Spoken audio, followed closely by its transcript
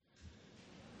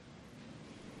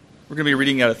We're going to be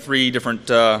reading out of three different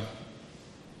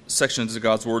sections of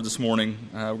God's Word this morning.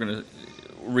 We're going to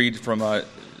read from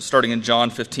starting in John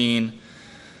 15,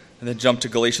 and then jump to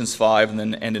Galatians 5, and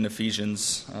then end in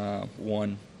Ephesians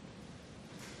 1.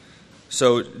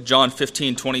 So John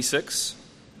 15:26 is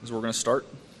where we're going to start.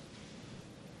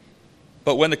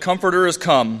 But when the Comforter is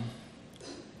come,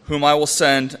 whom I will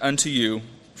send unto you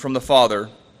from the Father,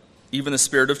 even the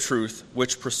Spirit of truth,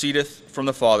 which proceedeth from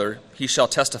the Father, he shall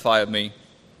testify of me.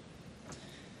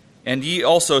 And ye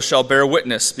also shall bear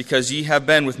witness, because ye have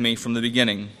been with me from the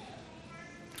beginning.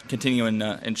 Continue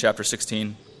in chapter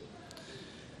 16.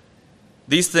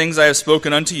 These things I have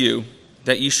spoken unto you,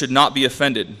 that ye should not be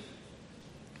offended.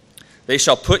 They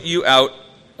shall put you out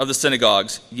of the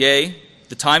synagogues. Yea,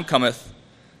 the time cometh,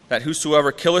 that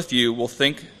whosoever killeth you will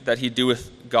think that he doeth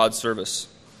God service.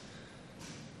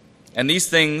 And these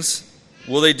things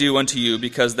will they do unto you,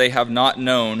 because they have not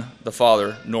known the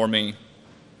Father nor me.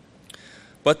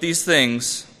 But these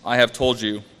things I have told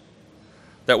you,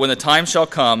 that when the time shall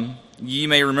come, ye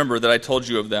may remember that I told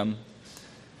you of them.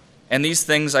 And these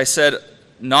things I said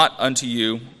not unto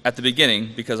you at the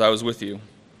beginning, because I was with you.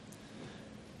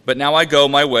 But now I go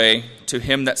my way to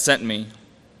him that sent me,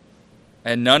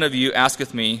 and none of you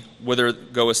asketh me, Whither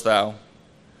goest thou?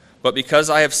 But because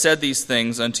I have said these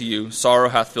things unto you, sorrow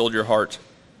hath filled your heart.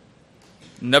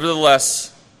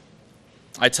 Nevertheless,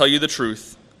 I tell you the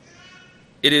truth.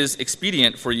 It is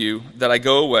expedient for you that I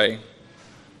go away.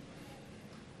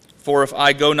 For if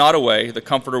I go not away, the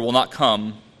Comforter will not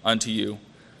come unto you.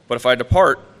 But if I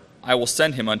depart, I will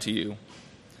send him unto you.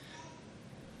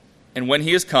 And when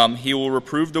he is come, he will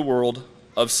reprove the world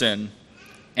of sin,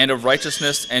 and of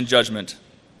righteousness and judgment.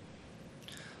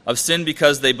 Of sin,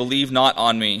 because they believe not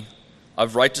on me.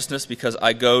 Of righteousness, because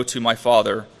I go to my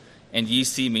Father, and ye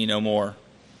see me no more.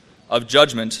 Of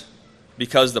judgment,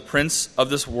 because the prince of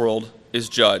this world is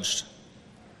judged.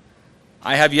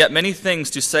 I have yet many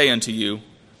things to say unto you,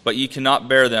 but ye cannot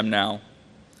bear them now.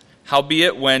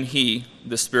 Howbeit when he,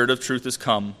 the Spirit of truth, is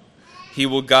come, he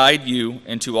will guide you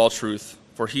into all truth.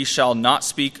 For he shall not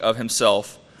speak of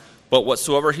himself, but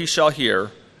whatsoever he shall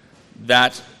hear,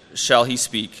 that shall he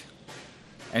speak.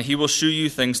 And he will shew you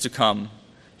things to come.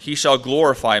 He shall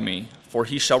glorify me, for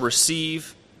he shall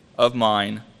receive of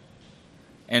mine,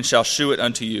 and shall shew it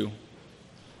unto you.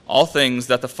 All things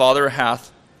that the Father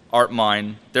hath are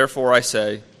mine. Therefore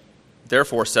said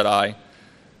I,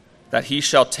 that he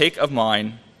shall take of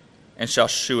mine, and shall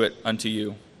shew it unto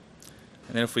you.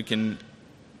 And then if we can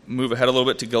move ahead a little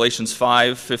bit to Galatians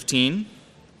 5:15.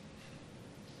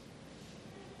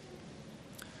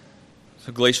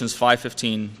 So Galatians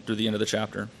 5:15 through the end of the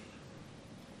chapter.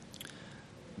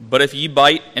 But if ye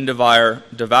bite and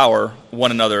devour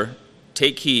one another,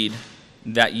 take heed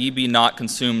that ye be not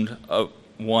consumed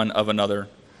one of another.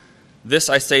 This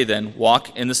I say then,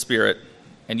 walk in the Spirit,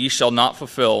 and ye shall not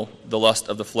fulfill the lust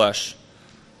of the flesh.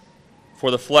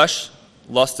 For the flesh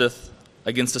lusteth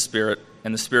against the Spirit,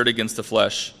 and the Spirit against the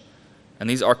flesh. And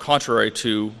these are contrary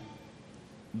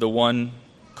the one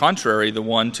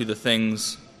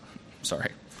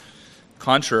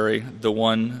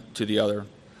to the other,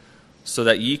 so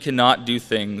that ye cannot do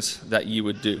things that ye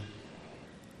would do.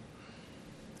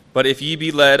 But if ye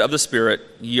be led of the Spirit,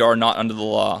 ye are not under the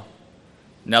law.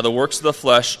 Now the works of the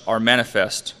flesh are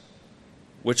manifest,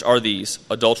 which are these: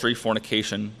 adultery,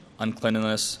 fornication,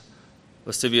 uncleanness,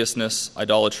 lasciviousness,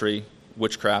 idolatry,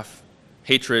 witchcraft,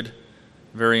 hatred,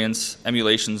 variance,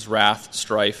 emulations, wrath,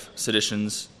 strife,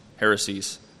 seditions,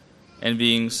 heresies,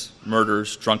 envyings,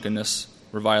 murders, drunkenness,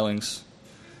 revilings,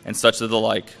 and such of the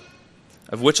like,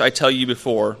 of which I tell you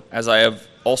before, as I have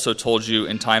also told you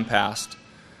in time past,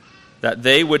 that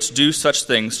they which do such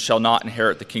things shall not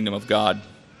inherit the kingdom of God.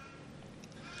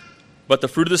 But the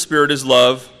fruit of the Spirit is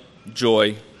love,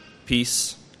 joy,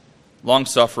 peace,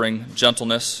 long-suffering,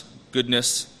 gentleness,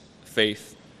 goodness,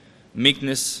 faith,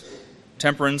 meekness,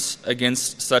 temperance.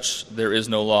 Against such there is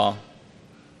no law.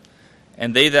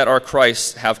 And they that are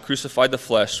Christ's have crucified the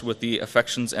flesh with the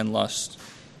affections and lusts.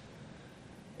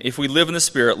 If we live in the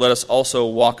Spirit, let us also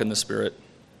walk in the Spirit.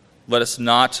 Let us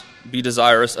not be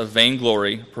desirous of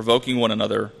vainglory, provoking one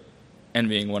another,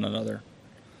 envying one another.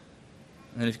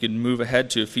 And if you could move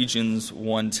ahead to Ephesians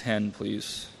 1:10,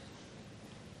 please.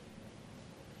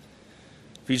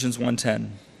 Ephesians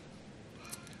 1:10.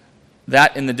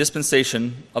 That in the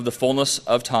dispensation of the fullness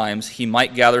of times he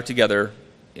might gather together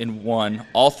in one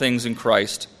all things in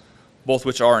Christ, both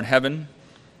which are in heaven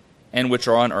and which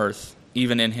are on earth,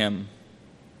 even in him.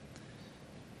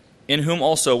 In whom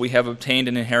also we have obtained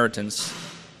an inheritance,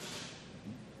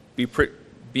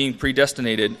 being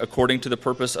predestinated according to the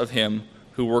purpose of him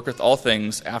who worketh all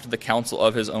things after the counsel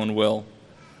of his own will,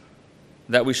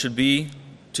 that we should be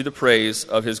to the praise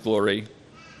of his glory,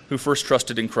 who first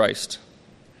trusted in Christ,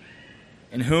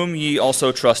 in whom ye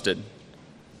also trusted.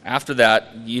 After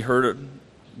that ye heard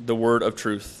the word of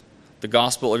truth, the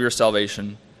gospel of your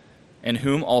salvation, in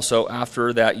whom also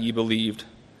after that ye believed,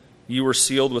 ye were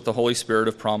sealed with the Holy Spirit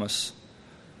of promise,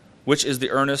 which is the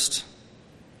earnest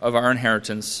of our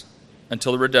inheritance,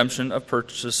 until the redemption of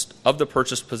the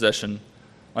purchased possession,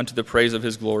 unto the praise of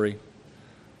his glory.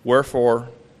 Wherefore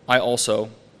I also,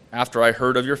 after I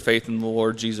heard of your faith in the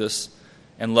Lord Jesus,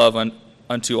 and love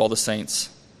unto all the saints,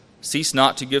 cease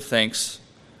not to give thanks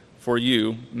for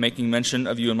you, making mention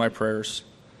of you in my prayers,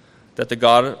 that the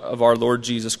God of our Lord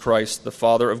Jesus Christ, the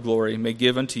Father of glory, may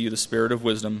give unto you the spirit of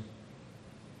wisdom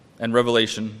and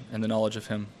revelation and the knowledge of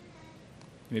him.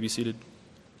 You may be seated.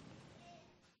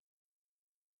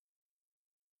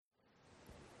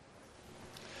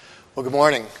 Well, good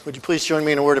morning. Would you please join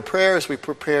me in a word of prayer as we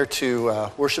prepare to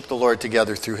worship the Lord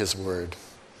together through his word.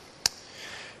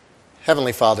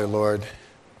 Heavenly Father, Lord,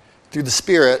 through the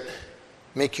Spirit,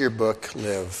 make your book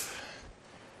live.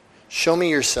 Show me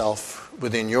yourself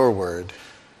within your word.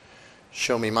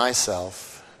 Show me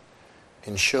myself,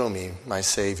 and show me my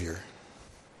Savior.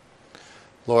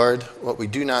 Lord, what we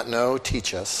do not know,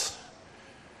 teach us.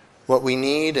 What we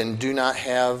need and do not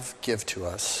have, give to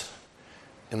us.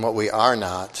 And what we are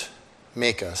not,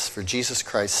 make us for Jesus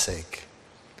Christ's sake.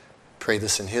 Pray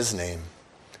this in his name.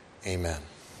 Amen.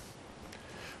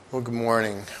 Well, good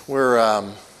morning. We're,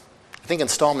 I think,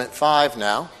 installment 5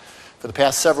 now. For the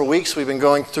past several weeks, we've been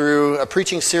going through a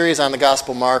preaching series on the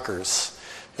gospel markers.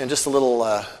 And just a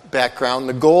little background,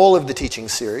 the goal of the teaching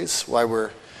series, why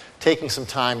we're taking some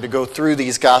time to go through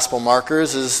these gospel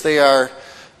markers, is they are,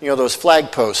 those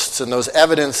flag posts and those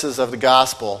evidences of the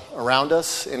gospel around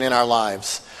us and in our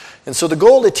lives. And so the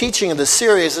goal of the teaching of this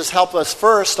series is help us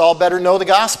first all better know the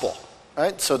gospel,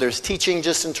 right? So there's teaching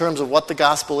just in terms of what the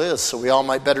gospel is, so we all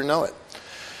might better know it.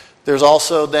 There's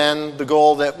also then the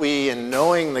goal that we, in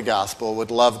knowing the gospel, would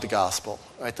love the gospel,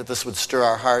 right? That this would stir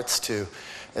our hearts to,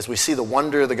 as we see the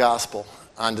wonder of the gospel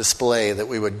on display, that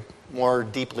we would more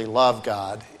deeply love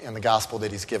God and the gospel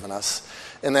that he's given us.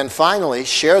 And then finally,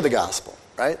 share the gospel,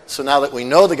 right? So now that we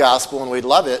know the gospel and we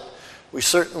love it, we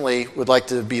certainly would like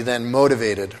to be then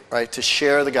motivated, right, to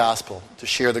share the gospel, to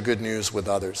share the good news with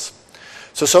others.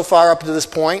 So far up to this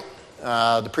point,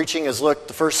 the preaching has looked,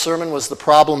 the first sermon was the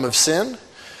problem of sin.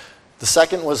 The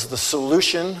second was the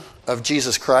solution of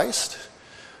Jesus Christ.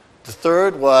 The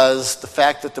third was the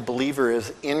fact that the believer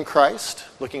is in Christ,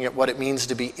 looking at what it means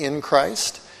to be in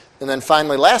Christ. And then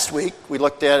finally, last week, we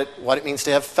looked at what it means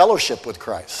to have fellowship with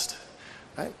Christ.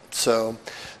 Right? So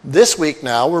this week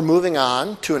now, we're moving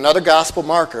on to another gospel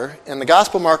marker, and the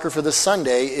gospel marker for this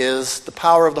Sunday is the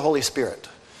power of the Holy Spirit.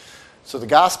 So the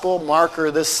gospel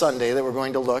marker this Sunday that we're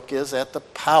going to look is at the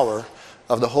power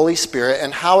of the Holy Spirit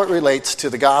and how it relates to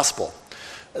the gospel.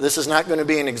 This is not going to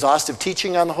be an exhaustive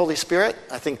teaching on the Holy Spirit.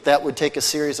 I think that would take a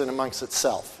series in amongst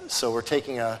itself. So we're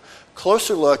taking a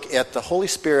closer look at the Holy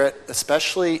Spirit,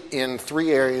 especially in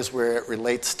 3 areas where it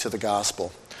relates to the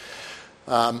gospel.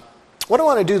 What I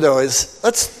want to do, though, is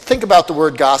let's think about the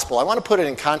word gospel. I want to put it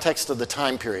in context of the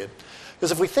time period.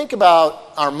 Because if we think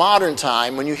about our modern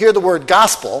time, when you hear the word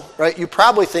gospel, right, you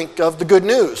probably think of the good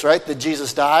news, right? That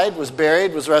Jesus died, was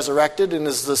buried, was resurrected, and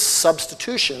is the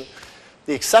substitution,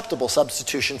 the acceptable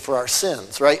substitution for our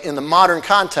sins, right? In the modern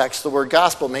context, the word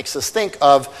gospel makes us think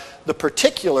of the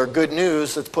particular good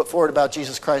news that's put forward about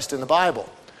Jesus Christ in the Bible.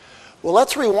 Well,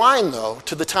 let's rewind, though,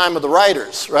 to the time of the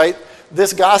writers, right?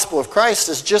 This gospel of Christ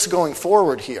is just going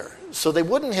forward here. So they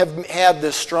wouldn't have had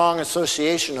this strong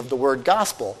association of the word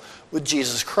gospel with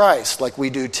Jesus Christ like we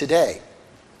do today.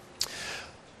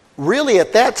 Really,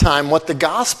 at that time, what the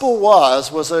gospel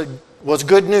was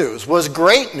good news, was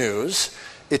great news.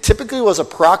 It typically was a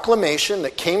proclamation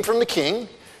that came from the king.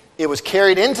 It was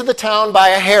carried into the town by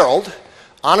a herald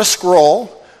on a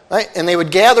scroll, right? And they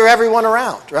would gather everyone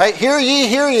around, right? Hear ye,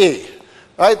 hear ye.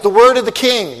 Right, the word of the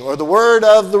king or the word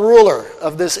of the ruler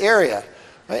of this area.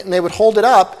 Right? And they would hold it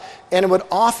up, and it would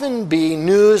often be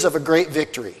news of a great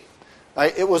victory.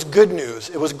 Right? It was good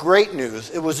news. It was great news.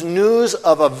 It was news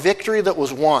of a victory that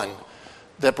was won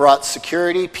that brought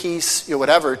security, peace,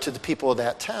 whatever, to the people of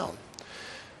that town.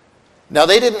 Now,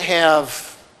 they didn't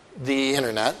have the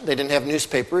internet. They didn't have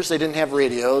newspapers. They didn't have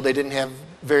radio. They didn't have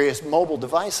various mobile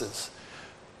devices.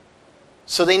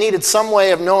 So they needed some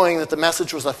way of knowing that the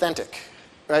message was authentic.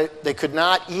 Right? They could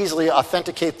not easily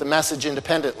authenticate the message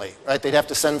independently. Right? They'd have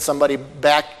to send somebody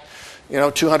back,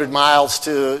 200 miles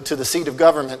to the seat of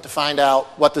government to find out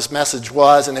what this message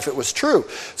was and if it was true.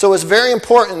 So it was very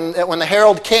important that when the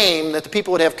herald came, that the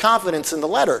people would have confidence in the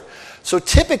letter. So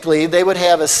typically, they would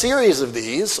have a series of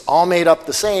these, all made up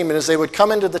the same, and as they would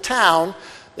come into the town,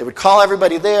 they would call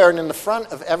everybody there, and in the front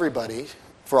of everybody,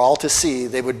 for all to see,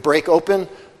 they would break open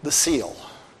the seal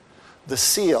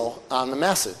on the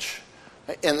message.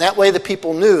 And that way the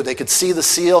people knew. They could see the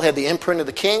seal had the imprint of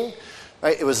the king.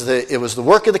 Right? It was the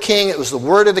work of the king. It was the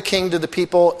word of the king to the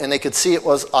people, and they could see it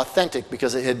was authentic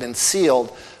because it had been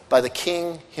sealed by the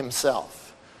king himself.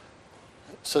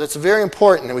 So that's very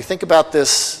important, and we think about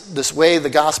this way the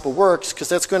gospel works, because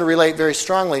that's going to relate very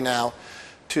strongly now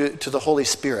to the Holy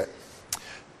Spirit.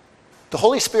 The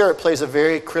Holy Spirit plays a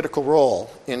very critical role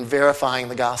in verifying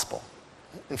the gospel.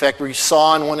 In fact, we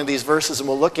saw in one of these verses, and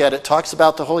we'll look at it, talks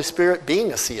about the Holy Spirit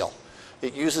being a seal.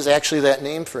 It uses actually that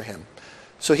name for him.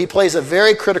 So he plays a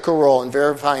very critical role in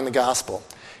verifying the gospel.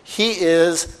 He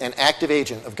is an active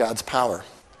agent of God's power.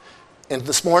 And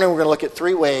this morning we're going to look at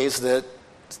 3 ways that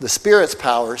the Spirit's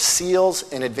power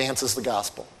seals and advances the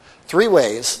gospel. 3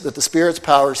 ways that the Spirit's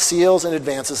power seals and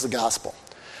advances the gospel.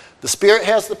 The Spirit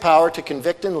has the power to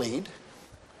convict and lead.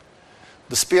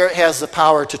 The Spirit has the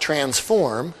power to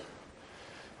transform.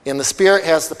 And the Spirit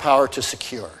has the power to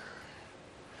secure.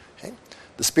 Okay?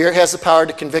 The Spirit has the power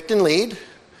to convict and lead.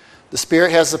 The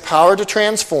Spirit has the power to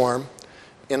transform.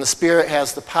 And the Spirit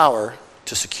has the power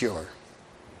to secure.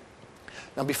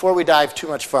 Now, before we dive too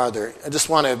much farther, I just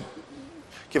want to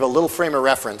give a little frame of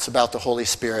reference about the Holy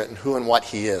Spirit and who and what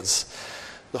he is.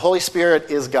 The Holy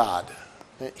Spirit is God.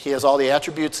 He has all the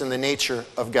attributes and the nature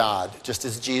of God, just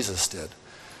as Jesus did.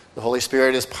 The Holy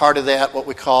Spirit is part of that, what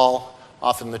we call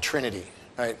often the Trinity,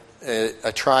 right?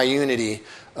 A triunity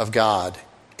of God.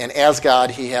 And as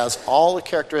God, he has all the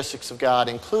characteristics of God,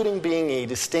 including being a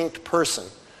distinct person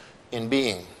in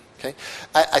being. Okay?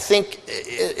 I think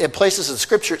in places in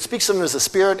Scripture, it speaks of him as a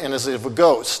spirit and as of a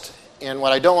ghost. And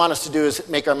what I don't want us to do is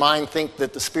make our mind think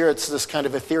that the Spirit's this kind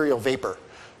of ethereal vapor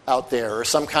out there or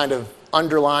some kind of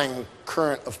underlying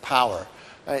current of power.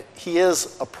 Right? He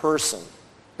is a person,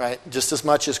 right? Just as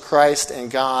much as Christ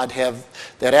and God have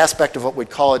that aspect of what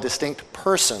we'd call a distinct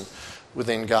person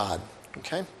within God.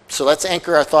 Okay? So let's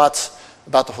anchor our thoughts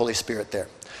about the Holy Spirit there.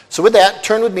 So with that,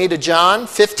 turn with me to John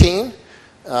 15,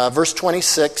 verse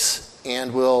 26,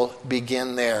 and we'll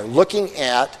begin there, looking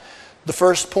at the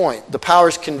first point, the power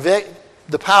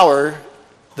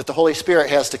that the Holy Spirit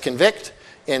has to convict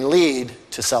and lead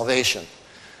to salvation.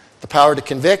 The power to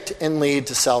convict and lead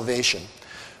to salvation.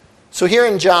 So here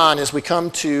in John, as we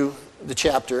come to the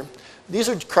chapter, these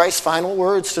are Christ's final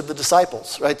words to the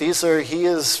disciples, right? He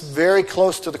is very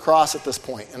close to the cross at this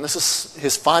point, and this is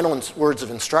his final words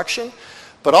of instruction,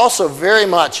 but also very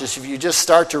much, as if you just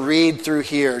start to read through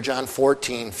here, John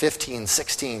 14, 15,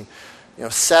 16,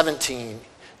 17,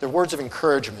 they're words of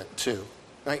encouragement too.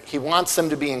 Right? He wants them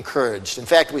to be encouraged. In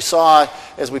fact, we saw,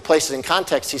 as we placed it in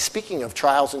context, he's speaking of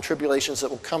trials and tribulations that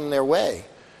will come their way.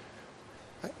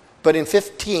 Right? But in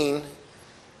 15,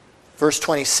 verse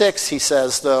 26, he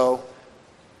says, though,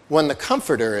 when the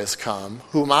Comforter is come,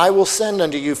 whom I will send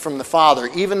unto you from the Father,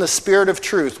 even the Spirit of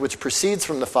truth, which proceeds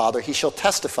from the Father, he shall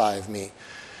testify of me.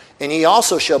 And he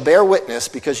also shall bear witness,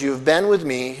 because you have been with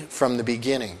me from the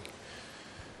beginning.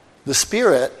 The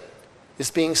Spirit is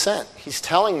being sent. He's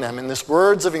telling them in this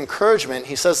words of encouragement,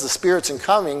 he says the Spirit's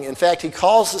incoming. In fact, he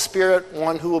calls the Spirit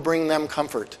one who will bring them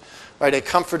comfort, right? A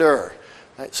comforter.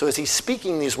 Right? So as he's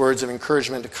speaking these words of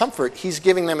encouragement to comfort, he's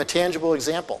giving them a tangible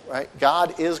example, right?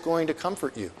 God is going to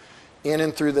comfort you in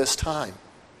and through this time.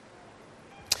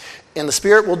 And the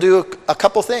Spirit will do a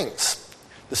couple things.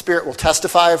 The Spirit will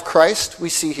testify of Christ, we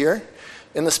see here,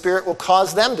 and the Spirit will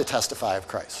cause them to testify of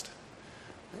Christ.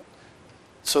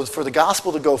 So for the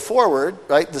gospel to go forward,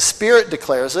 right, the Spirit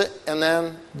declares it, and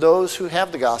then those who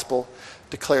have the gospel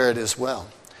declare it as well.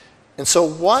 And so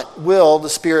what will the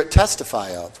Spirit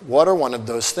testify of? What are one of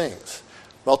those things?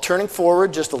 Well, turning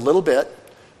forward just a little bit,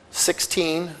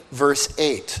 16, verse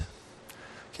 8.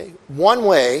 Okay, one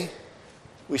way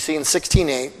we see in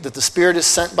 16:8 that the Spirit is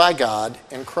sent by God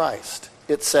and Christ.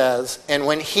 It says, and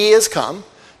when he is come,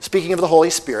 speaking of the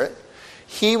Holy Spirit,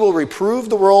 he will reprove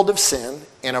the world of sin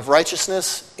and of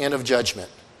righteousness and of judgment.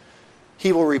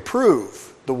 He will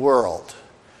reprove the world.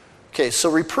 Okay, so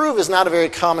reprove is not a very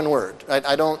common word.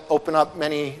 I don't open up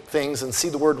many things and see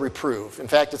the word reprove. In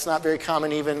fact, it's not very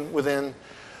common even within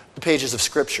the pages of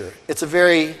Scripture. It's a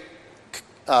very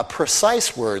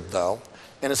precise word, though,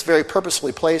 and it's very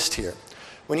purposefully placed here.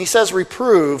 When he says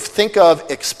reprove, think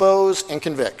of expose and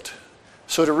convict.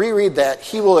 So to reread that,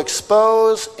 he will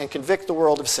expose and convict the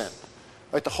world of sin.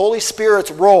 Right? The Holy Spirit's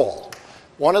role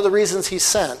One of the reasons he's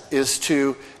sent is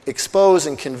to expose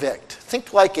and convict.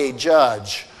 Think like a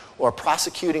judge or a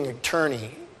prosecuting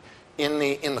attorney in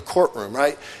the courtroom,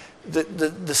 right?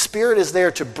 The Spirit is there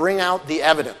to bring out the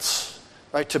evidence,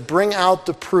 right? To bring out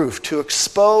the proof, to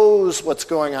expose what's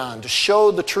going on, to show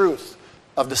the truth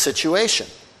of the situation.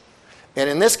 And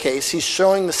in this case, he's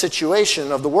showing the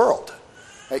situation of the world.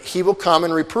 Right? He will come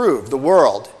and reprove the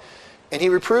world. And he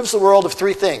reproves the world of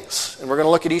three things. And we're going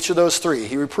to look at each of those three.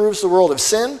 He reproves the world of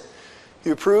sin, he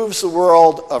reproves the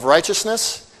world of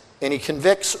righteousness, and he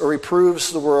convicts or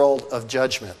reproves the world of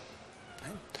judgment.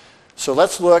 Okay? So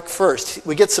let's look first.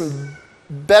 We get some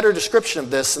better description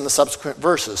of this in the subsequent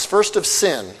verses. First of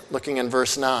sin, looking in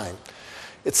verse 9.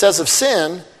 It says of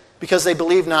sin, because they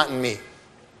believe not in me.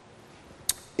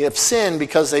 If sin,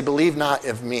 because they believe not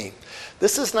of me.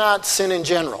 This is not sin in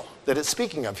general that it's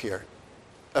speaking of here.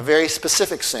 A very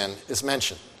specific sin is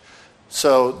mentioned.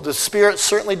 So the Spirit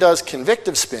certainly does convict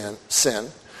of sin,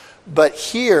 but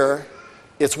here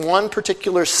it's one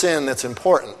particular sin that's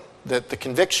important, that the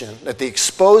conviction, that the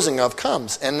exposing of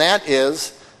comes, and that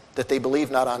is that they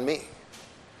believe not on me.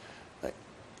 Right?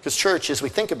 Because church, as we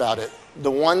think about it,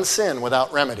 the one sin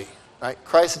without remedy, right?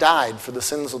 Christ died for the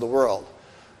sins of the world,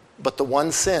 but the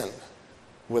one sin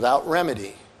without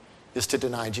remedy is to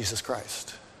deny Jesus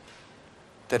Christ.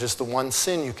 That is the one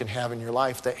sin you can have in your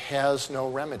life that has no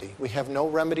remedy. We have no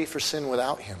remedy for sin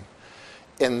without him.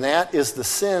 And that is the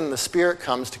sin the Spirit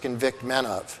comes to convict men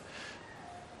of.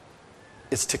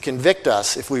 It's to convict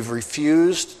us if we've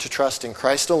refused to trust in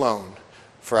Christ alone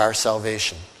for our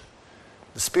salvation.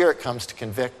 The Spirit comes to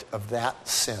convict of that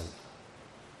sin.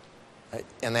 Right?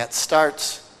 And that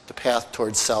starts the path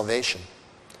towards salvation.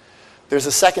 There's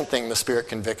a second thing the Spirit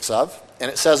convicts of, and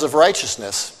it says of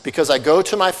righteousness, because I go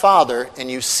to my Father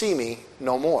and you see me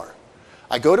no more.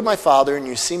 I go to my Father and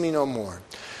you see me no more.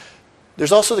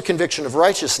 There's also the conviction of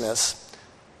righteousness,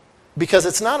 because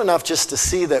it's not enough just to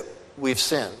see that we've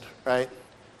sinned, right?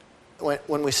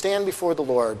 When we stand before the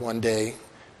Lord one day,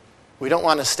 we don't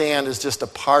want to stand as just a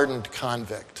pardoned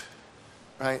convict,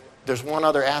 right? There's one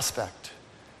other aspect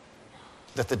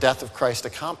that the death of Christ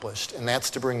accomplished, and that's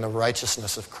to bring the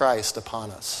righteousness of Christ upon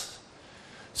us.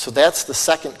 So that's the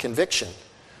second conviction,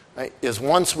 right? Is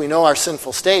once we know our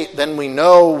sinful state, then we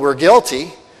know we're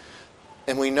guilty,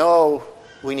 and we know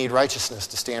we need righteousness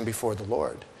to stand before the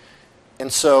Lord.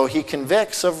 And so he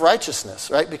convicts of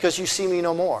righteousness, right? Because you see me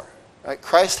no more, right?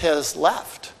 Christ has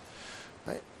left,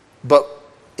 right? But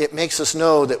it makes us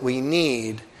know that we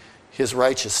need his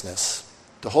righteousness.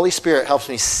 The Holy Spirit helps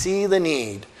me see the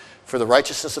need for the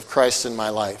righteousness of Christ in my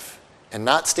life and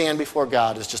not stand before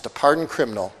God as just a pardoned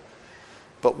criminal,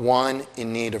 but one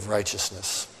in need of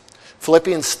righteousness.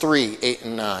 Philippians 3, 8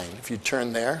 and 9. If you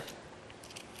turn there.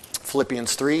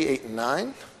 Philippians 3, 8 and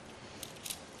 9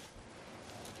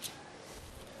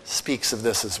 speaks of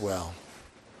this as well.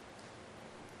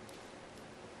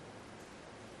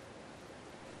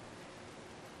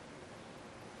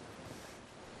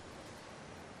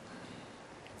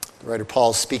 The writer Paul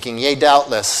is speaking, yea,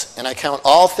 doubtless, and I count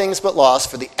all things but loss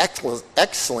for the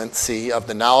excellency of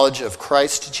the knowledge of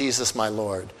Christ Jesus my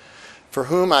Lord, for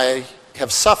whom I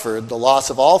have suffered the loss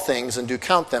of all things, and do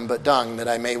count them but dung, that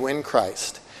I may win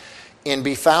Christ, and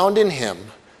be found in him,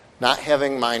 not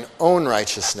having mine own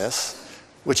righteousness,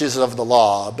 which is of the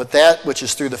law, but that which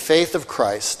is through the faith of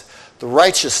Christ, the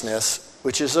righteousness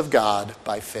which is of God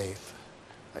by faith.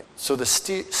 Right? So the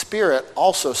Spirit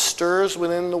also stirs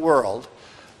within the world,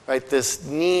 right, this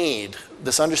need,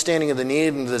 this understanding of the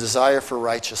need and the desire for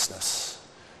righteousness,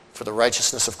 for the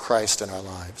righteousness of Christ in our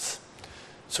lives.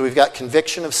 So we've got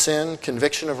conviction of sin,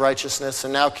 conviction of righteousness,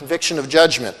 and now conviction of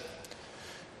judgment.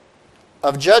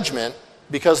 Of judgment,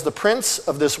 because the prince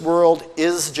of this world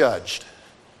is judged.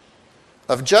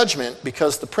 Of judgment,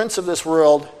 because the prince of this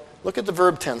world, look at the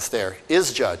verb tense there,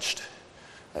 is judged.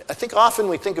 I think often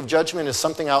we think of judgment as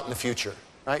something out in the future,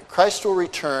 right? Christ will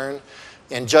return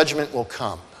and judgment will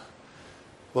come.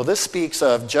 Well, this speaks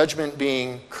of judgment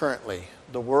being currently.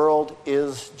 The world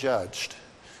is judged.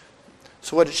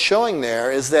 So what it's showing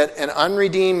there is that an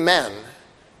unredeemed man,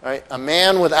 right, a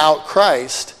man without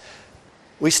Christ,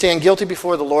 we stand guilty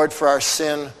before the Lord for our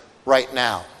sin right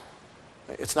now.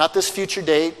 It's not this future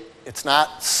date. It's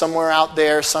not somewhere out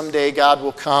there, someday God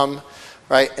will come,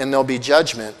 right, and there'll be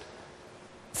judgment.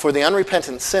 For the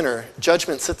unrepentant sinner,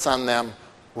 judgment sits on them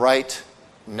right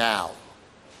now,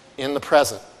 in the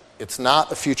present. It's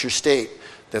not a future state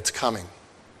that's coming.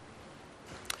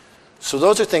 So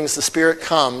those are things the Spirit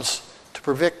comes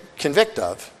to convict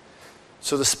of.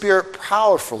 So the Spirit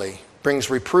powerfully brings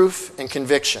reproof and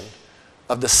conviction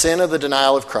of the sin of the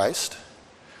denial of Christ,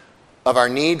 of our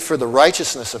need for the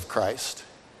righteousness of Christ,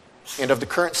 and of the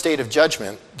current state of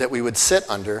judgment that we would sit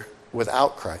under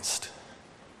without Christ.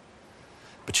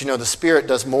 But you know, the Spirit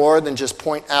does more than just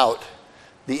point out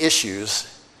the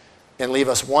issues and leave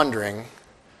us wondering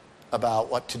about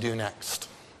what to do next.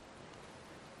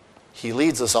 He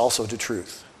leads us also to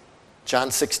truth.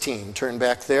 John 16, turn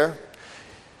back there.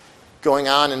 Going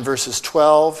on in verses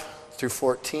 12 through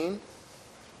 14.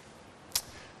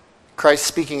 Christ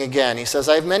speaking again. He says,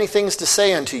 I have many things to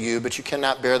say unto you, but you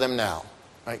cannot bear them now.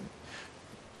 Right?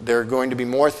 There are going to be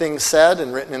more things said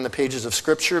and written in the pages of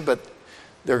Scripture, but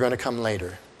they're going to come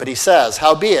later. But he says,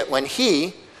 howbeit, when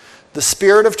he, the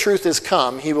Spirit of truth, is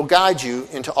come, he will guide you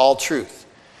into all truth.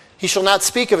 He shall not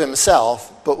speak of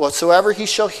himself, but whatsoever he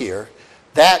shall hear,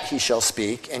 that he shall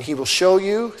speak, and he will show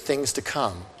you things to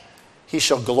come. He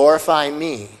shall glorify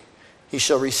me. He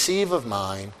shall receive of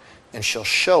mine, and shall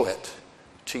show it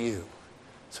to you.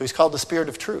 So he's called the Spirit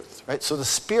of truth, right? So the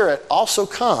Spirit also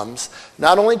comes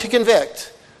not only to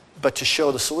convict, but to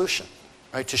show the solution,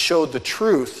 right? To show the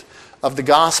truth of the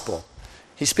gospel.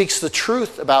 He speaks the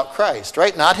truth about Christ,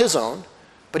 right? Not his own,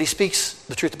 but he speaks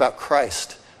the truth about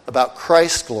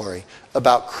Christ's glory,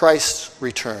 about Christ's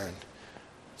return.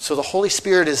 So the Holy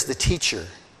Spirit is the teacher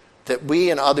that we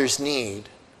and others need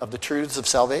of the truths of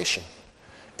salvation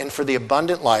and for the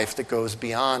abundant life that goes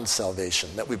beyond salvation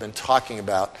that we've been talking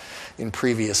about in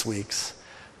previous weeks.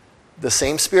 The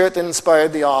same Spirit that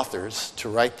inspired the authors to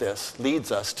write this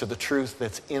leads us to the truth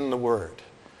that's in the Word.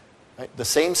 Right? The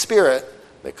same Spirit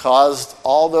that caused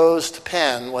all those to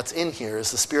pen what's in here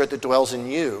is the Spirit that dwells in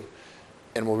you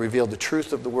and will reveal the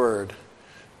truth of the Word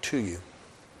to you.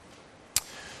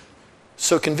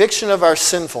 So conviction of our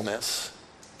sinfulness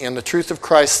and the truth of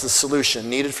Christ, the solution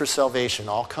needed for salvation,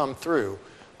 all come through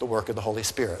the work of the Holy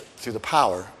Spirit, through the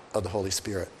power of the Holy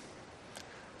Spirit.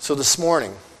 So this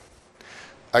morning,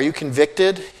 are you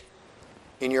convicted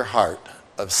in your heart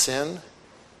of sin,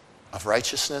 of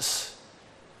righteousness,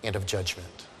 and of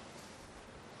judgment?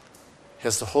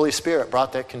 Has the Holy Spirit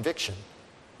brought that conviction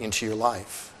into your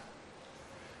life?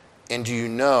 And do you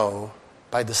know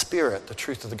by the Spirit the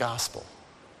truth of the gospel?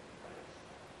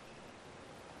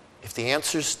 If the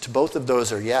answers to both of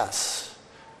those are yes,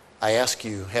 I ask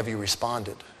you, have you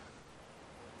responded?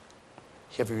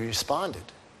 Have you responded?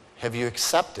 Have you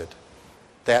accepted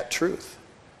that truth?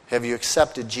 Have you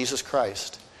accepted Jesus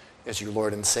Christ as your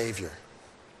Lord and Savior?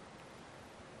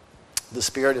 The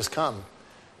Spirit has come.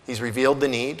 He's revealed the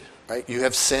need, right? You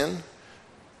have sin.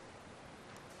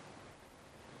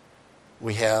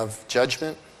 We have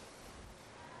judgment.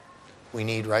 We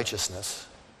need righteousness.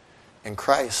 And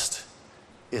Christ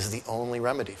is the only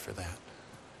remedy for that.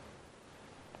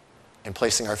 And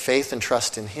placing our faith and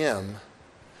trust in Him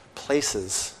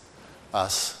places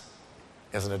us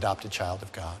as an adopted child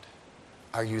of God.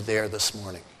 Are you there this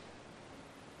morning?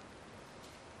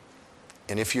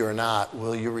 And if you are not,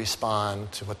 will you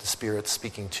respond to what the Spirit's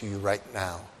speaking to you right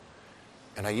now?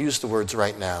 And I use the words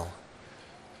right now.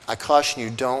 I caution you,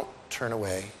 don't turn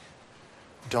away.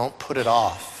 Don't put it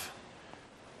off.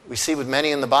 We see with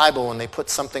many in the Bible, when they put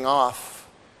something off,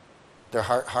 their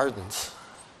heart hardens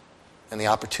and the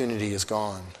opportunity is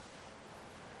gone.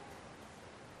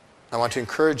 I want to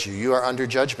encourage you. You are under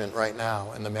judgment right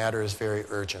now, and the matter is very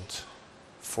urgent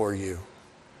for you.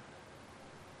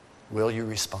 Will you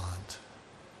respond?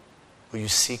 Will you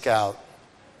seek out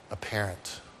a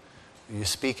parent? Will you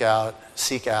seek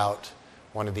out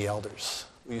one of the elders?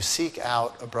 Will you seek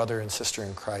out a brother and sister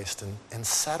in Christ and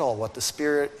settle what the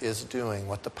Spirit is doing,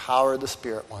 what the power of the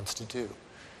Spirit wants to do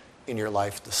in your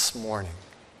life this morning?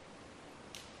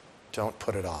 Don't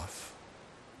put it off.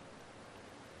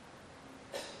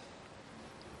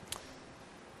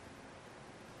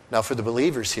 Now for the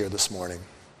believers here this morning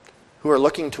who are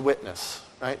looking to witness,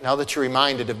 right? Now that you're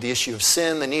reminded of the issue of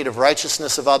sin, the need of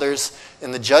righteousness of others,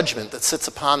 and the judgment that sits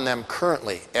upon them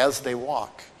currently as they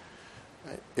walk.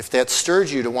 Right? If that stirred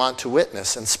you to want to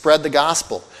witness and spread the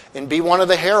gospel and be one of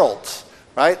the heralds,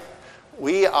 right?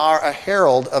 We are a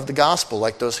herald of the gospel,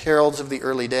 like those heralds of the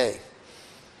early day.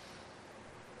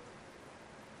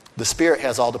 The Spirit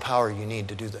has all the power you need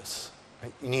to do this.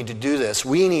 Right? You need to do this.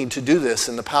 We need to do this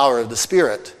in the power of the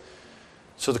Spirit.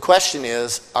 So the question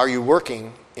is, are you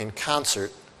working in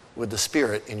concert with the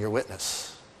Spirit in your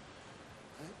witness?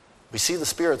 Right? We see the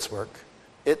Spirit's work.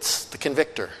 It's the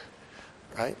convictor.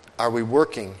 Right? Are we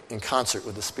working in concert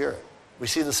with the Spirit? We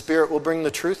see the Spirit will bring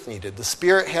the truth needed. The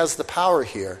Spirit has the power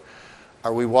here.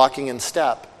 Are we walking in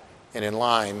step and in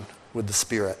line with the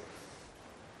Spirit?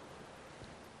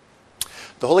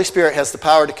 The Holy Spirit has the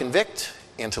power to convict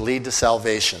and to lead to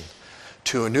salvation,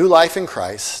 to a new life in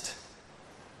Christ,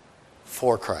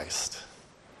 for Christ.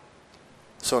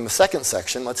 So in the second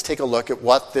section, let's take a look at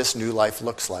what this new life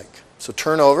looks like. So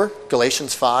turn over,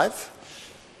 Galatians 5.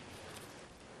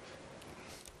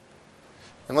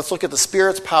 And let's look at the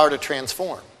Spirit's power to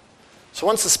transform. So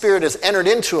once the Spirit has entered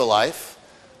into a life,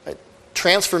 right,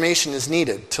 transformation is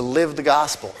needed to live the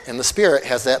gospel. And the Spirit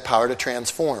has that power to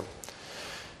transform.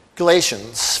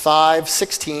 Galatians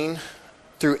 5:16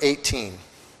 through 18.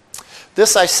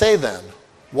 This I say then,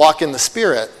 walk in the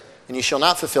Spirit, and you shall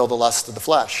not fulfill the lust of the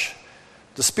flesh.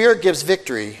 The Spirit gives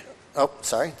victory.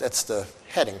 That's the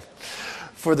heading.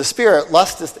 For the Spirit,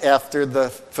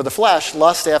 for the flesh,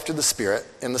 lust after the Spirit,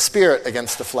 and the Spirit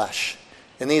against the flesh.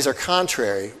 And these are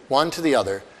contrary one to the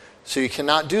other, so you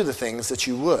cannot do the things that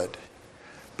you would.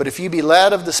 But if you be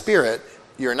led of the Spirit,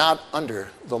 you are not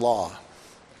under the law.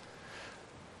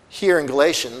 Here in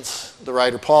Galatians, the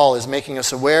writer Paul is making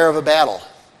us aware of a battle.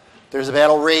 There's a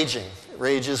battle raging. It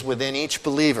rages within each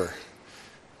believer.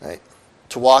 Right?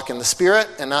 To walk in the Spirit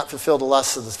and not fulfill the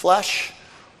lusts of the flesh,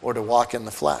 or to walk in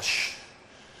the flesh.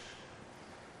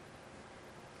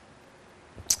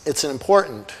 It's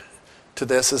important to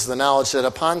this is the knowledge that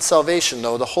upon salvation,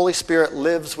 though, the Holy Spirit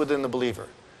lives within the believer.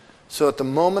 So at the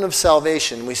moment of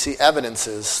salvation, we see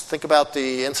evidences. Think about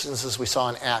the instances we saw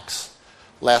in Acts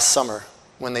last summer.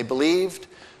 When they believed,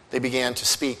 they began to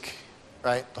speak,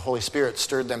 right? The Holy Spirit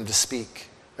stirred them to speak.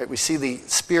 Right? We see the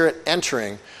Spirit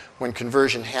entering when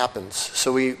conversion happens.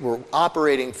 So we were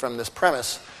operating from this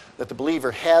premise that the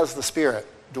believer has the Spirit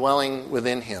dwelling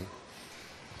within him.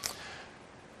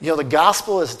 The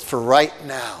gospel is for right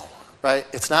now, right?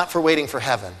 It's not for waiting for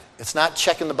heaven. It's not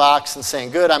checking the box and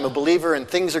saying, good, I'm a believer and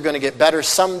things are going to get better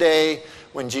someday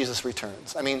when Jesus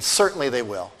returns. I mean, certainly they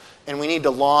will. And we need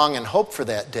to long and hope for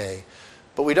that day.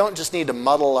 But we don't just need to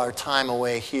muddle our time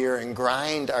away here and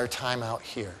grind our time out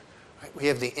here. Right? We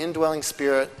have the indwelling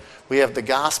Spirit. We have the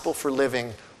gospel for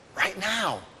living right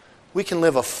now. We can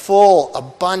live a full,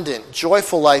 abundant,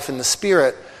 joyful life in the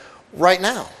Spirit right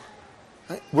now.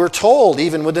 Right? We're told,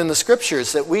 even within the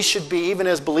Scriptures, that we should be, even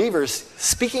as believers,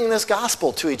 speaking this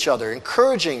gospel to each other,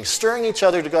 encouraging, stirring each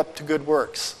other to go up to good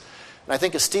works. And I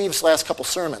think of Steve's last couple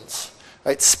sermons,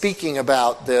 right, speaking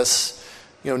about this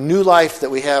new life that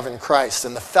we have in Christ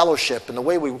and the fellowship and the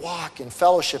way we walk in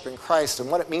fellowship in Christ and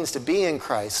what it means to be in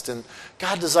Christ. And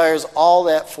God desires all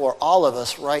that for all of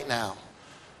us right now,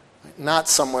 not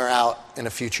somewhere out in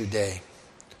a future day.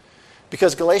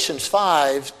 Because Galatians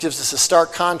 5 gives us a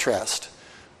stark contrast.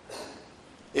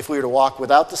 If we were to walk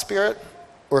without the Spirit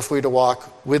or if we were to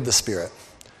walk with the Spirit.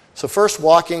 So first,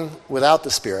 walking without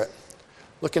the Spirit.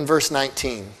 Look in verse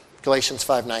 19, Galatians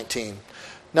 5:19.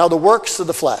 Now the works of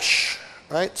the flesh,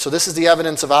 right? So this is the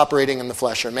evidence of operating in the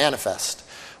flesh are manifest,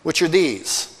 which are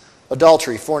these: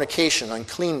 adultery, fornication,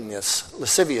 uncleanness,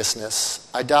 lasciviousness,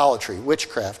 idolatry,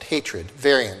 witchcraft, hatred,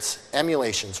 variance,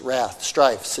 emulations, wrath,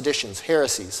 strife, seditions,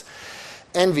 heresies,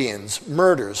 envyings,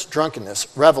 murders, drunkenness,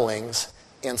 revelings,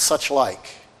 and such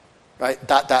like. Right? ...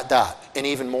 And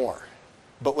even more.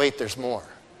 But wait, there's more.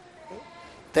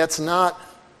 That's not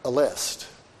a list,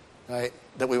 right,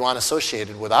 that we want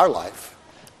associated with our life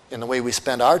in the way we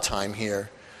spend our time here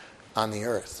on the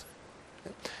earth.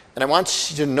 And I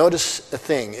want you to notice a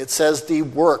thing. It says the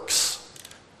works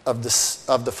of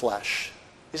the flesh.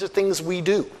 These are things we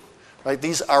do. Right?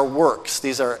 These are works.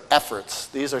 These are efforts.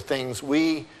 These are things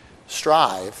we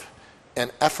strive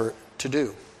and effort to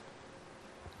do.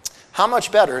 How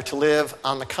much better to live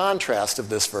on the contrast of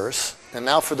this verse. And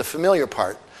now for the familiar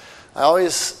part. I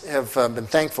always have been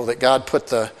thankful that God put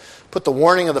the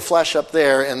warning of the flesh up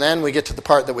there, and then we get to the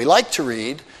part that we like to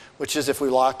read, which is if we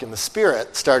walk in the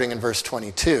Spirit, starting in verse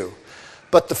 22.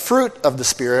 But the fruit of the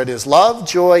Spirit is love,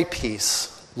 joy,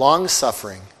 peace,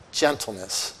 long-suffering,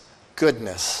 gentleness,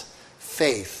 goodness,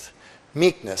 faith,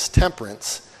 meekness,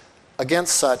 temperance.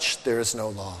 Against such there is no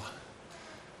law.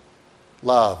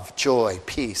 Love, joy,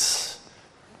 peace.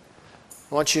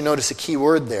 I want you to notice a key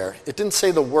word there. It didn't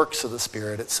say the works of the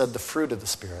Spirit. It said the fruit of the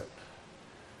Spirit.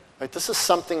 Right? This is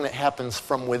something that happens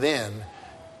from within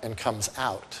and comes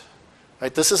out.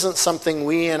 Right? This isn't something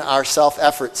we in our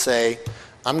self-effort say,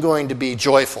 I'm going to be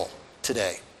joyful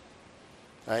today.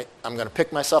 Right? I'm going to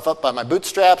pick myself up by my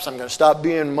bootstraps. I'm going to stop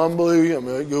being mumbly. I'm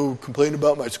going to go complain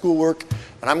about my schoolwork.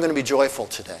 And I'm going to be joyful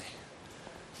today.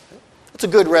 It's a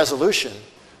good resolution.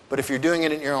 But if you're doing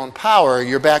it in your own power,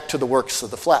 you're back to the works of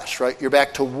the flesh, right? You're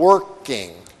back to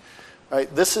working,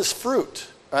 right? This is fruit,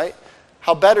 right?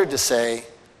 How better to say,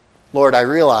 Lord, I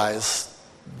realize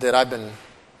that I've been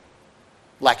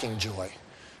lacking joy.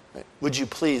 Right? Would you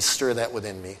please stir that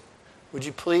within me? Would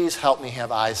you please help me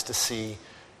have eyes to see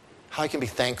how I can be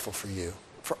thankful for you,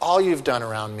 for all you've done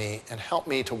around me, and help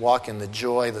me to walk in the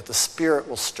joy that the Spirit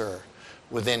will stir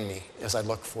within me as I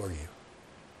look for you.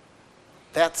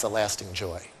 That's a lasting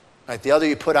joy. Right? The other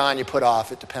you put on, you put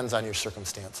off. It depends on your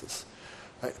circumstances.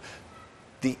 Right?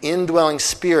 The indwelling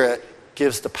Spirit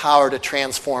gives the power to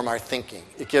transform our thinking.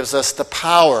 It gives us the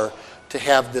power to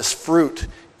have this fruit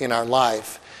in our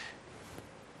life.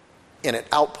 And it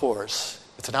outpours.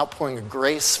 It's an outpouring of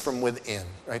grace from within.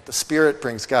 Right? The Spirit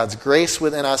brings God's grace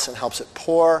within us and helps it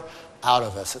pour out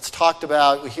of us. It's talked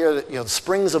about, we hear that, the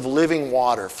springs of living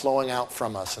water flowing out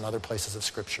from us in other places of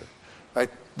Scripture. Right?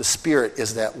 The Spirit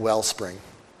is that wellspring.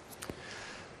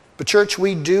 But church,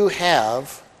 we do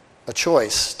have a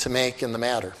choice to make in the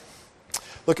matter.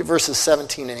 Look at verses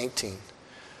 17 and 18.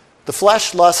 The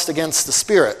flesh lusts against the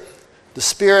Spirit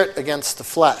against the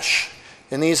flesh.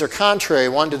 And these are contrary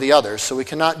one to the other, so we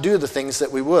cannot do the things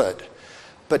that we would.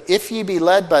 But if ye be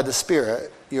led by the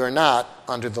Spirit, you are not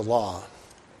under the law.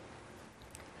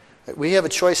 We have a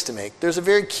choice to make. There's a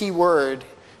very key word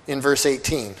in verse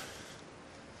 18.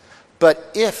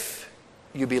 But if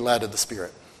you be led of the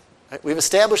Spirit. Right? We've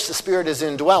established the Spirit is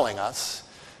indwelling us,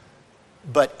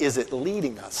 but is it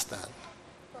leading us then?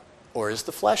 Or is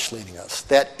the flesh leading us?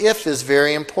 That if is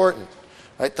very important.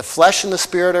 Right? The flesh and the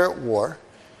Spirit are at war,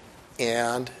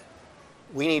 and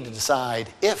we need to decide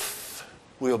if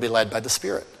we will be led by the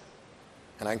Spirit.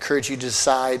 And I encourage you to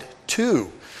decide to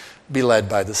be led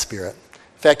by the Spirit.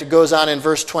 In fact, it goes on in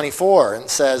verse 24 and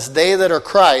says, they that are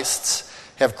Christ's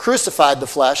have crucified the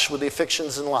flesh with the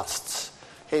affections and lusts.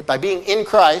 Okay, by being in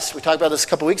Christ, we talked about this a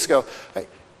couple weeks ago, right?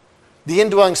 The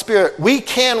indwelling Spirit, we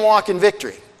can walk in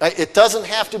victory. Right? It doesn't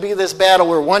have to be this battle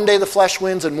where one day the flesh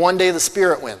wins and one day the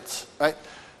Spirit wins. Right?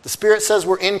 The Spirit says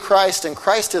we're in Christ, and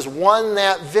Christ has won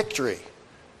that victory.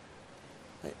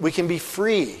 Right? We can be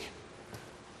free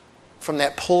from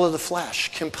that pull of the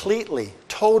flesh, completely,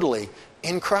 totally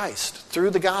in Christ,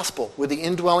 through the gospel, with the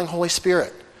indwelling Holy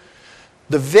Spirit.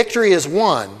 The victory is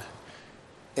won,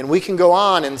 and we can go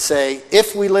on and say,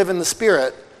 if we live in the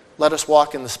Spirit, let us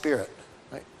walk in the Spirit.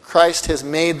 Right? Christ has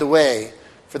made the way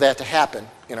for that to happen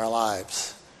in our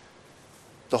lives.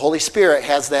 The Holy Spirit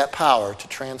has that power to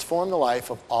transform the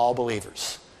life of all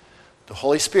believers. The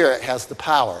Holy Spirit has the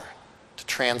power to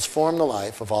transform the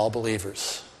life of all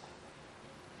believers.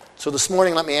 So this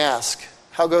morning, let me ask,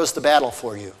 how goes the battle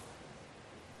for you?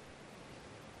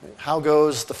 How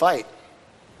goes the fight?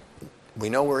 We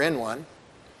know we're in one.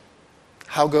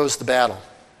 How goes the battle?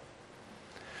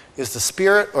 Is the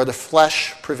Spirit or the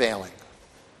flesh prevailing?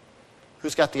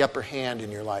 Who's got the upper hand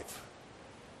in your life?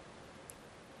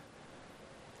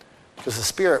 Because the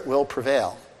Spirit will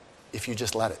prevail if you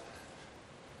just let it.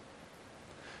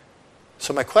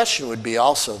 So my question would be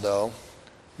also, though,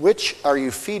 which are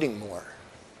you feeding more?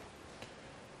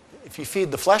 If you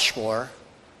feed the flesh more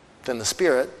than the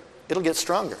Spirit, it'll get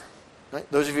stronger. Right?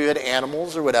 Those of you who had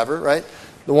animals or whatever, right?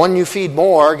 The one you feed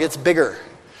more gets bigger,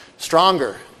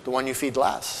 stronger. The one you feed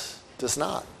less does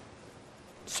not.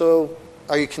 So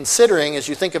are you considering, as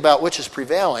you think about which is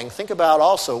prevailing, think about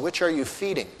also which are you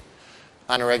feeding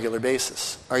on a regular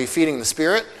basis? Are you feeding the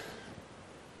Spirit?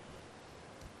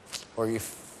 Or are you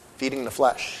feeding the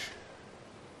flesh?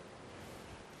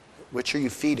 Which are you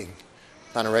feeding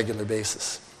on a regular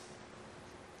basis?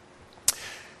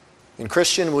 And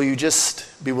Christian, will you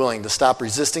just be willing to stop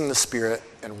resisting the Spirit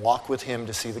and walk with Him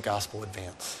to see the gospel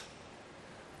advance?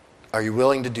 Are you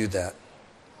willing to do that?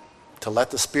 To let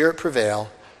the Spirit prevail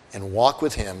and walk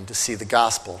with Him to see the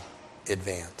gospel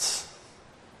advance?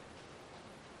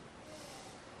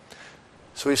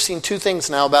 So we've seen two things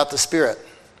now about the Spirit.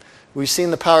 We've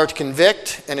seen the power to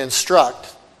convict and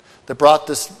instruct that brought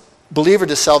this believer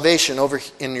to salvation over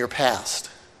in your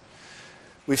past.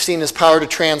 We've seen His power to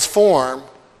transform,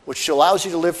 which allows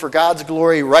you to live for God's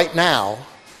glory right now,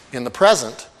 in the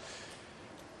present.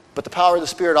 But the power of the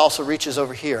Spirit also reaches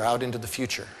over here, out into the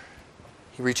future.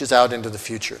 He reaches out into the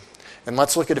future. And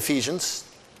let's look at Ephesians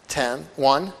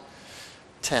 1:10.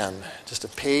 Just a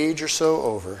page or so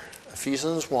over.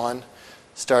 Ephesians 1,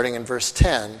 starting in verse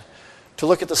 10, to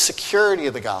look at the security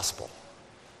of the gospel.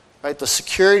 Right? The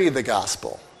security of the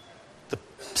gospel. The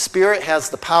Spirit has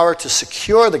the power to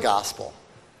secure the gospel.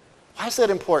 Why is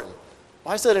that important?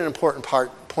 Why is that an important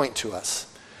point to us?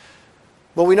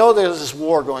 Well, we know there's this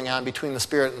war going on between the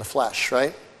Spirit and the flesh,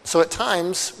 right? So at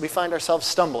times, we find ourselves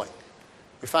stumbling.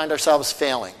 We find ourselves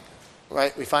failing,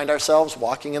 right? We find ourselves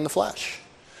walking in the flesh.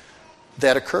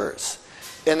 That occurs.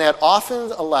 And that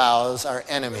often allows our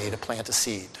enemy to plant a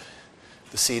seed.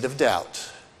 The seed of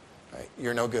doubt. Right?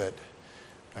 You're no good.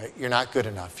 Right? You're not good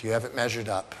enough. You haven't measured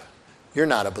up. You're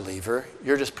not a believer.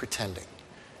 You're just pretending.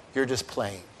 You're just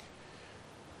playing.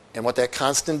 And what that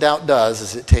constant doubt does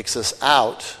is it takes us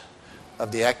out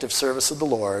of the active service of the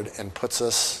Lord and puts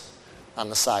us on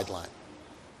the sideline.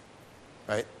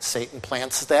 Right? Satan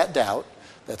plants that doubt.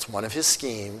 That's one of his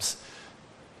schemes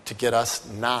to get us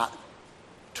not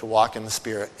to walk in the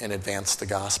Spirit and advance the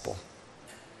gospel.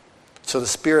 So the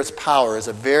Spirit's power is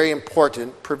a very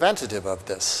important preventative of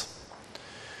this.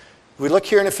 We look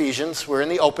here in Ephesians. We're in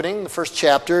the opening, the first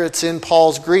chapter. It's in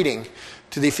Paul's greeting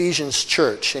to the Ephesians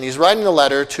church. And he's writing the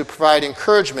letter to provide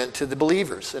encouragement to the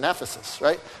believers in Ephesus,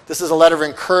 right? This is a letter of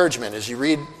encouragement. As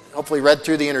you hopefully read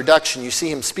through the introduction, you see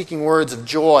him speaking words of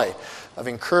joy, of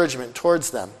encouragement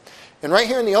towards them. And right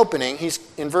here in the opening, he's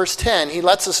in verse 10, he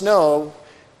lets us know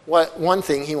what one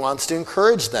thing he wants to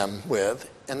encourage them with,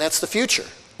 and that's the future.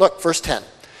 Look, verse 10.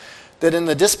 That in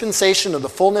the dispensation of the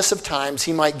fullness of times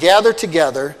he might gather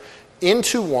together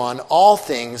into one all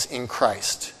things in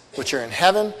Christ, which are in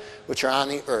heaven, which are on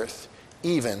the earth,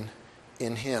 even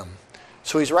in him.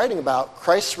 So he's writing about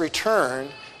Christ's return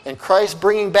and Christ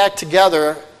bringing back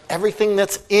together everything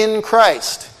that's in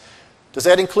Christ. Does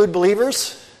that include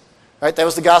believers? Right? That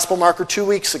was the gospel marker 2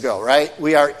 weeks ago, right?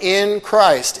 We are in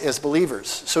Christ as believers.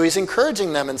 So he's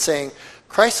encouraging them and saying,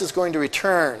 Christ is going to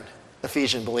return,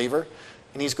 Ephesian believer,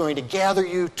 and he's going to gather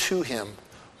you to him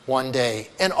one day.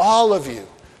 And all of you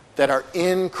that are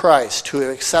in Christ who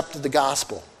have accepted the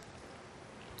gospel.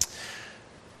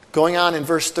 Going on in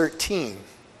verse 13,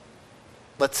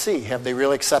 let's see, have they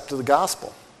really accepted the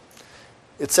gospel?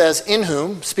 It says, in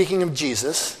whom, speaking of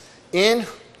Jesus, in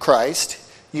Christ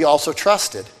ye also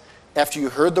trusted, after you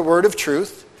heard the word of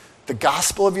truth, the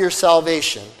gospel of your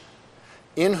salvation,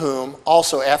 in whom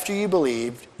also after you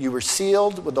believed, you were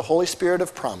sealed with the Holy Spirit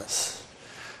of promise.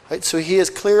 Right? So he is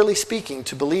clearly speaking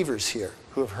to believers here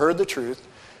who have heard the truth,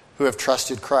 who have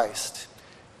trusted Christ.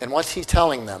 And what's he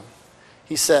telling them?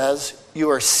 He says, you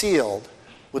are sealed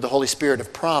with the Holy Spirit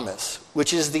of promise,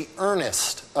 which is the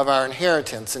earnest of our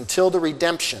inheritance until the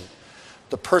redemption,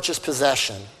 the purchased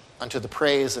possession, unto the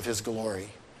praise of his glory.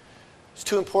 There's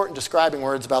two important describing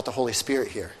words about the Holy Spirit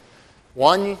here.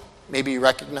 One, maybe you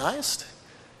recognized,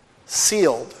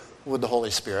 sealed with the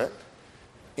Holy Spirit.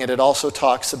 And it also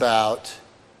talks about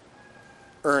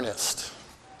earnest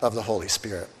of the Holy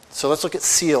Spirit. So let's look at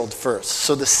sealed first.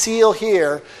 So the seal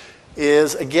here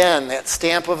is, again, that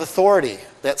stamp of authority,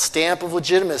 that stamp of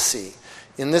legitimacy.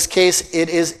 In this case, it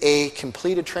is a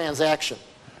completed transaction.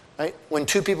 Right? When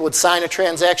two people would sign a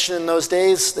transaction in those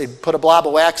days, they'd put a blob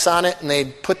of wax on it and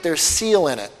they'd put their seal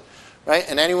in it. Right?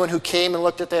 And anyone who came and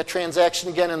looked at that transaction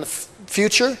again in the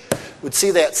future would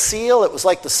see that seal. It was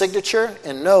like the signature,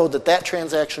 and know that that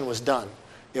transaction was done.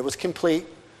 It was complete.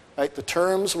 Right? The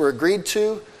terms were agreed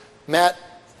to, met,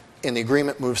 and the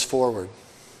agreement moves forward.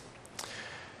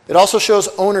 It also shows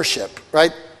ownership,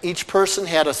 right? Each person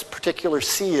had a particular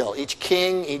seal. Each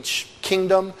king, each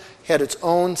kingdom had its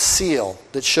own seal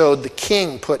that showed the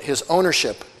king put his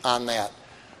ownership on that.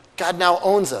 God now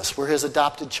owns us. We're his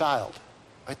adopted child,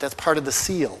 right? That's part of the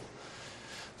seal.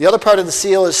 The other part of the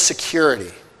seal is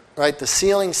security, right? The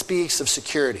sealing speaks of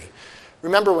security.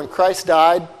 Remember when Christ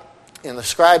died, and the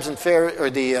scribes and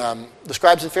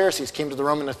Pharisees came to the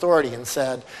Roman authority and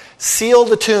said, seal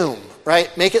the tomb,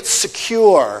 right? Make it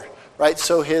secure, right?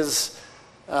 So his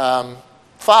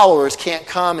followers can't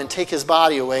come and take his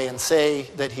body away and say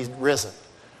that he's risen,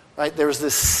 right? There was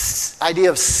this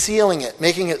idea of sealing it,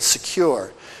 making it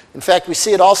secure. In fact, we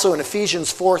see it also in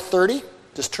Ephesians 4:30.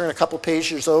 Just turn a couple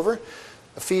pages over.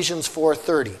 Ephesians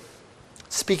 4:30.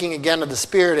 Speaking again of the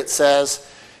Spirit, it says,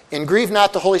 and grieve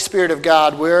not the Holy Spirit of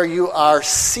God, where you are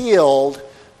sealed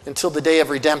until the day of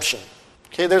redemption.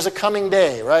 Okay, there's a coming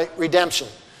day, right? Redemption.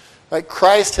 Right?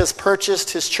 Christ has purchased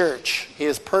his church. He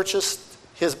has purchased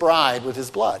his bride with his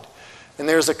blood. And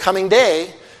there's a coming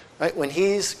day, right, when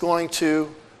he's going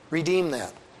to redeem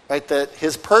that. Right? That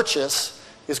his purchase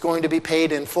is going to be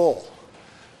paid in full.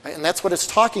 Right? And that's what it's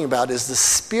talking about, is the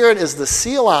Spirit is the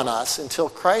seal on us until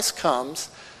Christ comes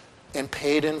and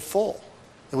paid in full.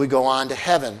 And we go on to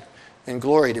heaven in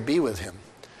glory to be with him.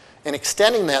 And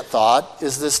extending that thought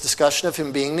is this discussion of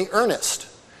him being the earnest.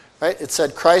 Right? It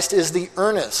said Christ is the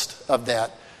earnest of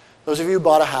that. Those of you who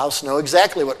bought a house know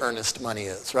exactly what earnest money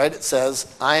is. Right? It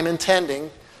says, I'm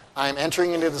entering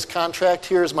into this contract.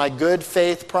 Here's my good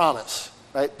faith promise.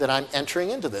 Right? That I'm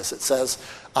entering into this. It says,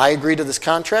 I agree to this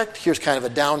contract. Here's kind of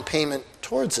a down payment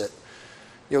towards it.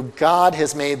 You know, God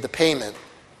has made the payment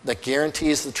that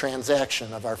guarantees the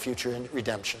transaction of our future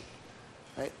redemption.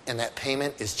 Right? And that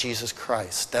payment is Jesus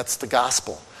Christ. That's the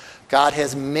gospel. God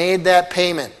has made that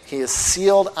payment. He is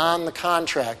sealed on the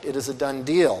contract. It is a done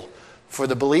deal for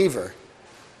the believer.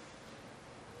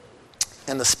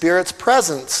 And the Spirit's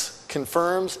presence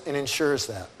confirms and ensures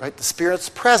that. Right? The Spirit's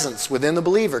presence within the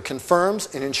believer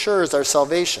confirms and ensures our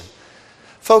salvation.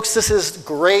 Folks, this is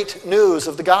great news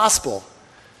of the gospel.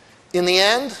 In the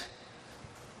end,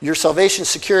 your salvation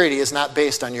security is not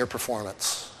based on your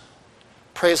performance.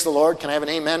 Praise the Lord. Can I have an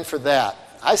amen for that?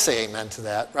 I say amen to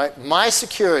that, right? My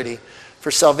security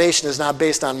for salvation is not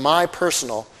based on my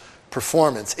personal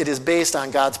performance. It is based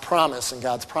on God's promise and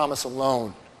God's promise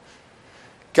alone.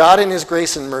 God in his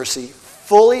grace and mercy,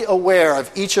 fully aware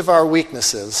of each of our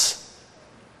weaknesses,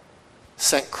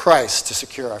 sent Christ to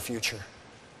secure our future.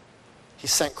 He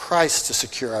sent Christ to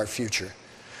secure our future.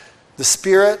 The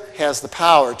Spirit has the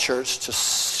power, church, to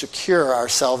secure our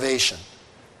salvation.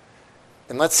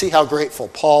 And let's see how grateful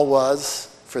Paul was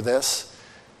for this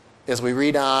as we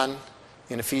read on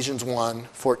in Ephesians 1,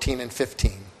 14 and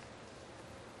 15.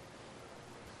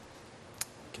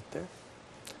 Get there?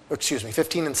 Oh, excuse me,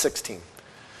 15 and 16.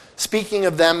 Speaking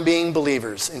of them being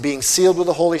believers and being sealed with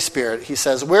the Holy Spirit, he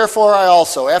says, "Wherefore I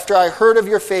also, after I heard of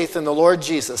your faith in the Lord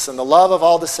Jesus and the love of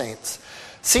all the saints,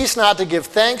 cease not to give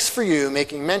thanks for you,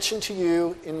 making mention to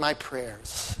you in my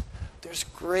prayers." There's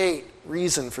great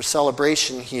reason for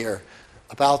celebration here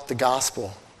about the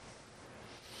gospel.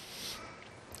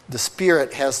 The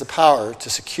Spirit has the power to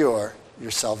secure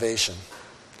your salvation.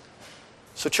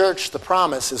 So, church, the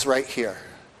promise is right here.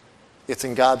 It's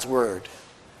in God's word.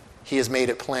 He has made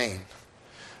it plain.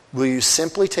 Will you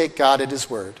simply take God at his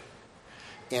word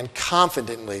and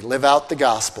confidently live out the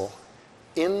gospel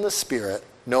in the Spirit,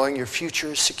 knowing your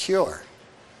future is secure?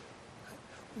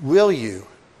 Will you,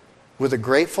 with a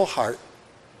grateful heart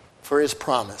for his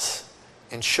promise,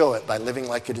 and show it by living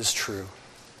like it is true?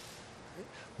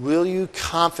 Will you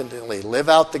confidently live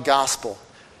out the gospel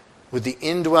with the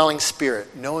indwelling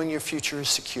Spirit, knowing your future is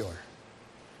secure?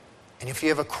 And if you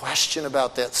have a question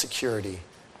about that security,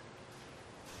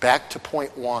 back to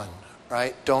point one,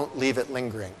 right? Don't leave it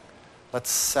lingering. Let's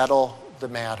settle the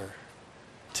matter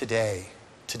today.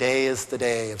 Today is the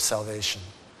day of salvation.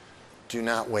 Do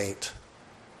not wait.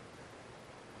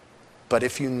 But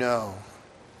if you know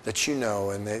that you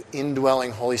know and the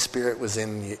indwelling Holy Spirit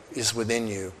is within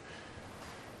you,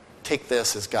 take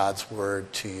this as God's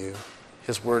word to you,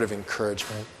 his word of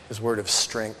encouragement, his word of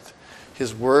strength,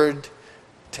 his word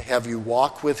to have you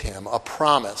walk with him, a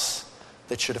promise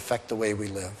that should affect the way we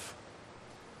live.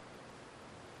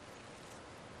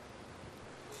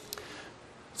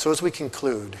 So as we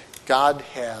conclude, God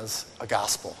has a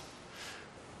gospel.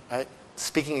 Right?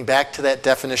 Speaking back to that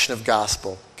definition of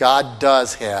gospel, God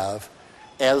does have,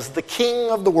 as the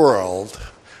King of the world,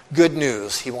 good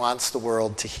news he wants the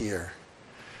world to hear.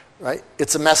 Right?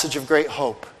 It's a message of great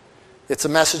hope. It's a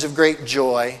message of great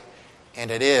joy. And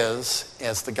it is,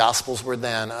 as the Gospels were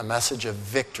then, a message of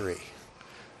victory,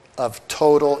 of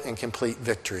total and complete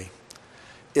victory.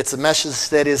 It's a message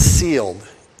that is sealed.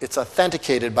 It's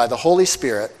authenticated by the Holy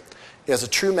Spirit as a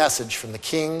true message from the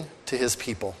King to his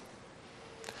people.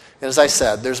 And as I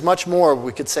said, there's much more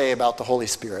we could say about the Holy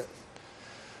Spirit.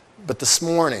 But this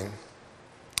morning,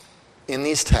 in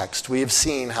these texts, we have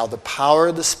seen how the power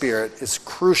of the Spirit is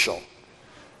crucial,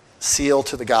 sealed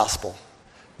to the gospel,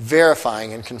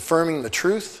 verifying and confirming the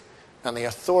truth and the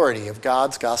authority of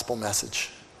God's gospel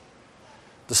message.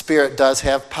 The Spirit does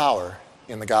have power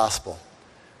in the gospel.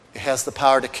 It has the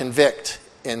power to convict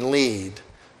and lead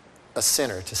a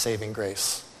sinner to saving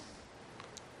grace.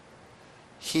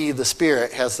 He, the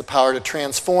Spirit, has the power to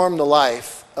transform the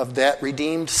life of that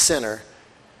redeemed sinner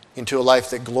into a life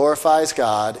that glorifies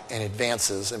God and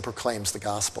advances and proclaims the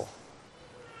gospel.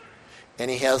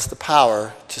 And he has the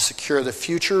power to secure the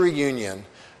future reunion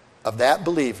of that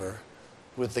believer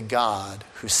with the God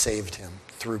who saved him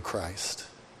through Christ.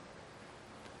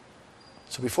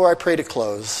 So before I pray to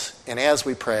close, and as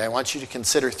we pray, I want you to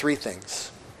consider three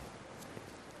things.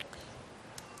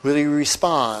 Will you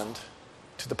respond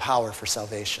to the power for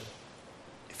salvation?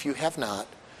 If you have not,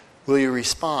 will you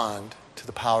respond to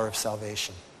the power of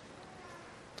salvation?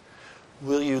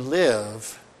 Will you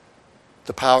live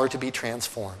the power to be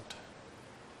transformed?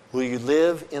 Will you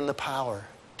live in the power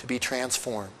to be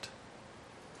transformed?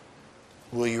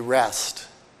 Will you rest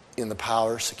in the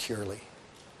power securely?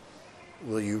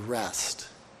 Will you rest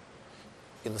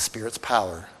in the Spirit's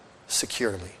power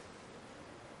securely?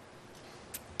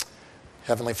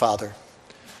 Heavenly Father,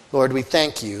 Lord, we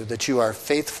thank you that you are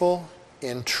faithful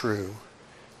and true,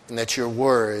 and that your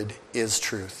word is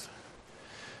truth.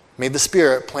 May the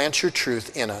Spirit plant your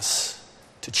truth in us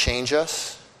to change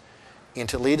us and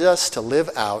to lead us to live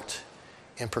out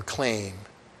and proclaim,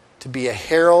 to be a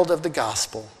herald of the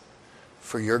gospel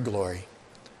for your glory.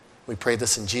 We pray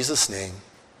this in Jesus' name.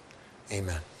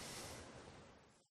 Amen.